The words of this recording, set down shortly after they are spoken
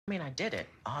I mean, I did it,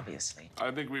 obviously. I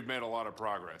think we've made a lot of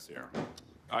progress here.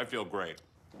 I feel great.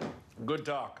 Good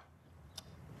talk.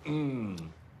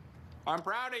 I'm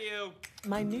proud of you.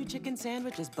 My new chicken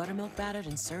sandwich is buttermilk battered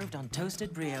and served on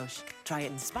toasted brioche. Try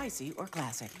it in spicy or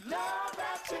classic. Love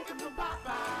that chicken from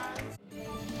Popeyes.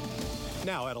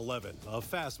 Now at 11, a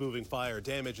fast-moving fire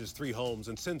damages 3 homes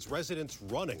and sends residents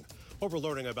running. What we're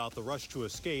learning about the rush to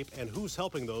escape and who's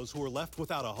helping those who are left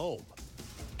without a home.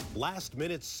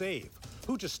 Last-minute save.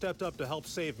 Who just stepped up to help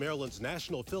save Maryland's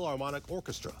National Philharmonic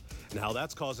Orchestra and how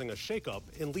that's causing a shakeup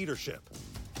in leadership.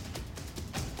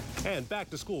 And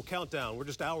back-to-school countdown. We're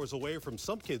just hours away from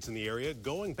some kids in the area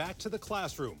going back to the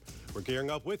classroom. We're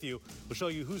gearing up with you. We'll show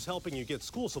you who's helping you get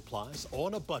school supplies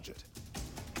on a budget.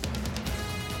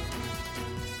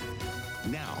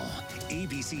 Now,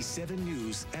 ABC 7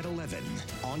 News at 11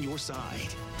 on your side.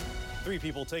 3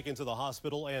 people taken to the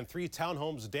hospital and 3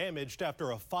 townhomes damaged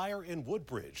after a fire in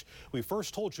Woodbridge. We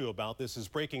first told you about this as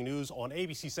breaking news on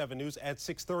ABC 7 News at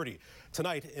 6:30.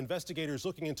 Tonight, investigators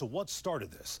looking into what started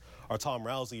this. Our Tom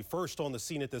Rousey first on the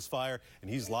scene at this fire,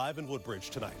 and he's live in Woodbridge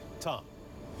tonight. Tom.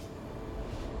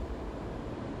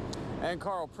 And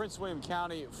Carl, Prince William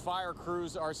County fire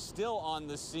crews are still on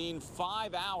the scene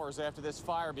 5 hours after this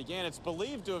fire began. It's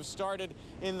believed to have started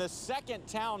in the second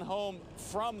townhome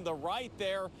from the right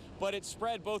there, but it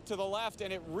spread both to the left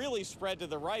and it really spread to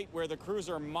the right, where the crews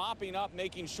are mopping up,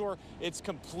 making sure it's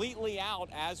completely out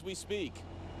as we speak.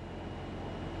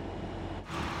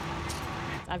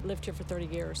 I've lived here for 30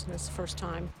 years, and it's the first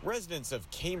time. Residents of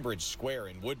Cambridge Square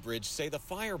in Woodbridge say the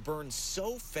fire burned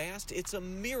so fast, it's a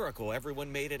miracle everyone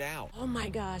made it out. Oh my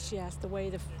gosh, yes, the way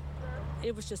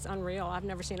it was just unreal. I've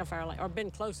never seen a fire or been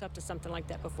close up to something like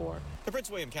that before. The Prince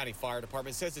William County Fire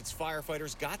Department says its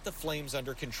firefighters got the flames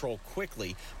under control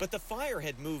quickly, but the fire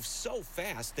had moved so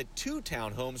fast that 2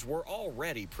 townhomes were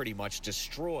already pretty much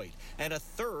destroyed, and a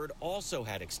third also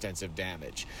had extensive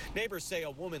damage. Neighbors say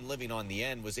a woman living on the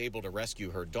end was able to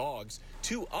rescue her dogs.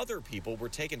 2 other people were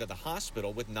taken to the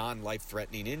hospital with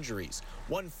non-life-threatening injuries.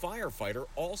 One firefighter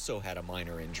also had a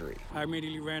minor injury. I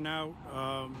immediately ran out,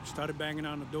 started banging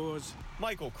on the doors.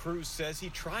 Michael Cruz says he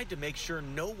tried to make sure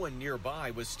no one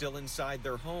nearby was still inside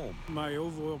their home. My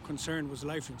overall concern was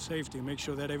life and safety, make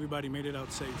sure that everybody made it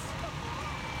out safe.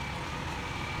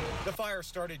 The fire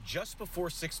started just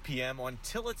before 6 p.m. on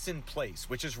Tillotson Place,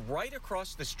 which is right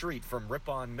across the street from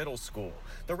Ripon Middle School.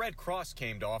 The Red Cross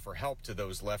came to offer help to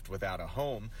those left without a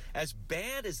home. As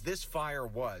bad as this fire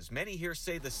was, many here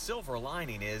say the silver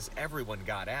lining is everyone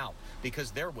got out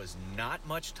because there was not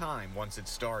much time once it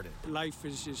started. Life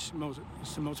is just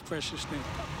it's the most precious thing.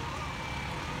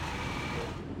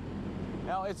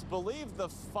 Now, it's believed the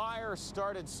fire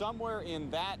started somewhere in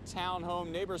that townhome.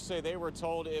 Neighbors say they were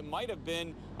told it might have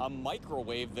been a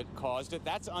microwave that caused it.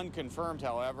 That's unconfirmed,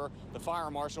 however. The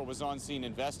fire marshal was on scene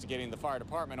investigating. The fire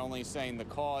department only saying the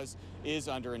cause is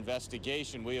under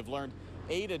investigation. We have learned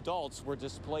 8 adults were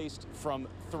displaced from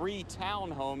 3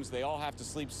 townhomes. They all have to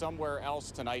sleep somewhere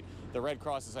else tonight. The Red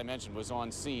Cross, as I mentioned, was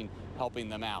on scene helping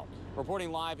them out.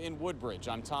 Reporting live in Woodbridge,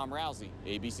 I'm Tom Rousey,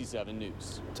 ABC 7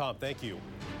 News. Tom, thank you.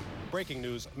 Breaking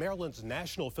news, Maryland's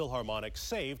National Philharmonic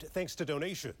saved thanks to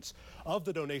donations. Of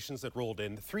the donations that rolled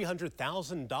in,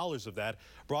 $300,000 of that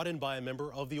brought in by a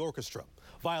member of the orchestra.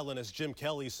 Violinist Jim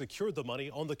Kelly secured the money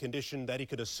on the condition that he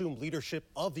could assume leadership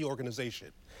of the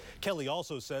organization. Kelly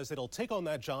also says it'll take on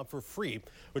that job for free,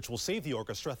 which will save the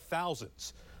orchestra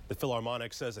thousands. The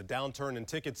Philharmonic says a downturn in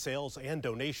ticket sales and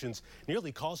donations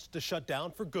nearly caused it to shut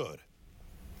down for good.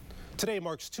 Today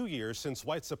marks 2 years since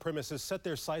white supremacists set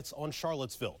their sights on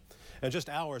Charlottesville, and just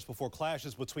hours before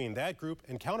clashes between that group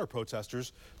and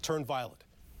counter-protesters turned violent.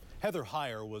 Heather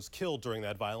Heyer was killed during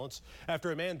that violence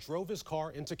after a man drove his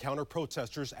car into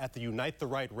counter-protesters at the Unite the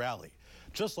Right rally.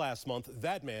 Just last month,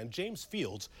 that man, James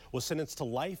Fields, was sentenced to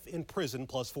life in prison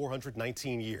plus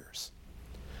 419 years.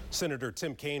 Senator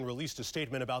Tim Kaine released a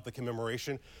statement about the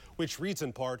commemoration, which reads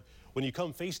in part, "When you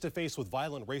come face to face with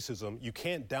violent racism, you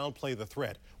can't downplay the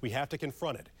threat. We have to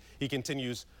confront it." He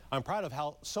continues, "I'm proud of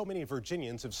how so many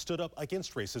Virginians have stood up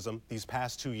against racism these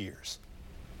past 2 years."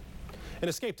 An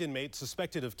escaped inmate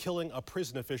suspected of killing a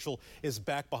prison official is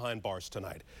back behind bars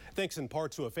tonight. Thanks in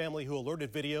part to a family who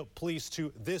alerted police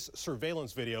to this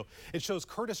surveillance video. It shows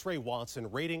Curtis Ray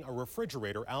Watson raiding a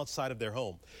refrigerator outside of their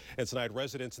home. And tonight,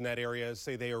 residents in that area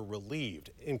say they are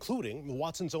relieved, including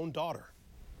Watson's own daughter.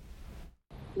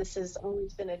 This has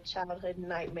always been a childhood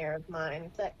nightmare of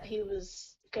mine, that he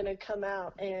was going to come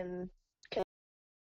out and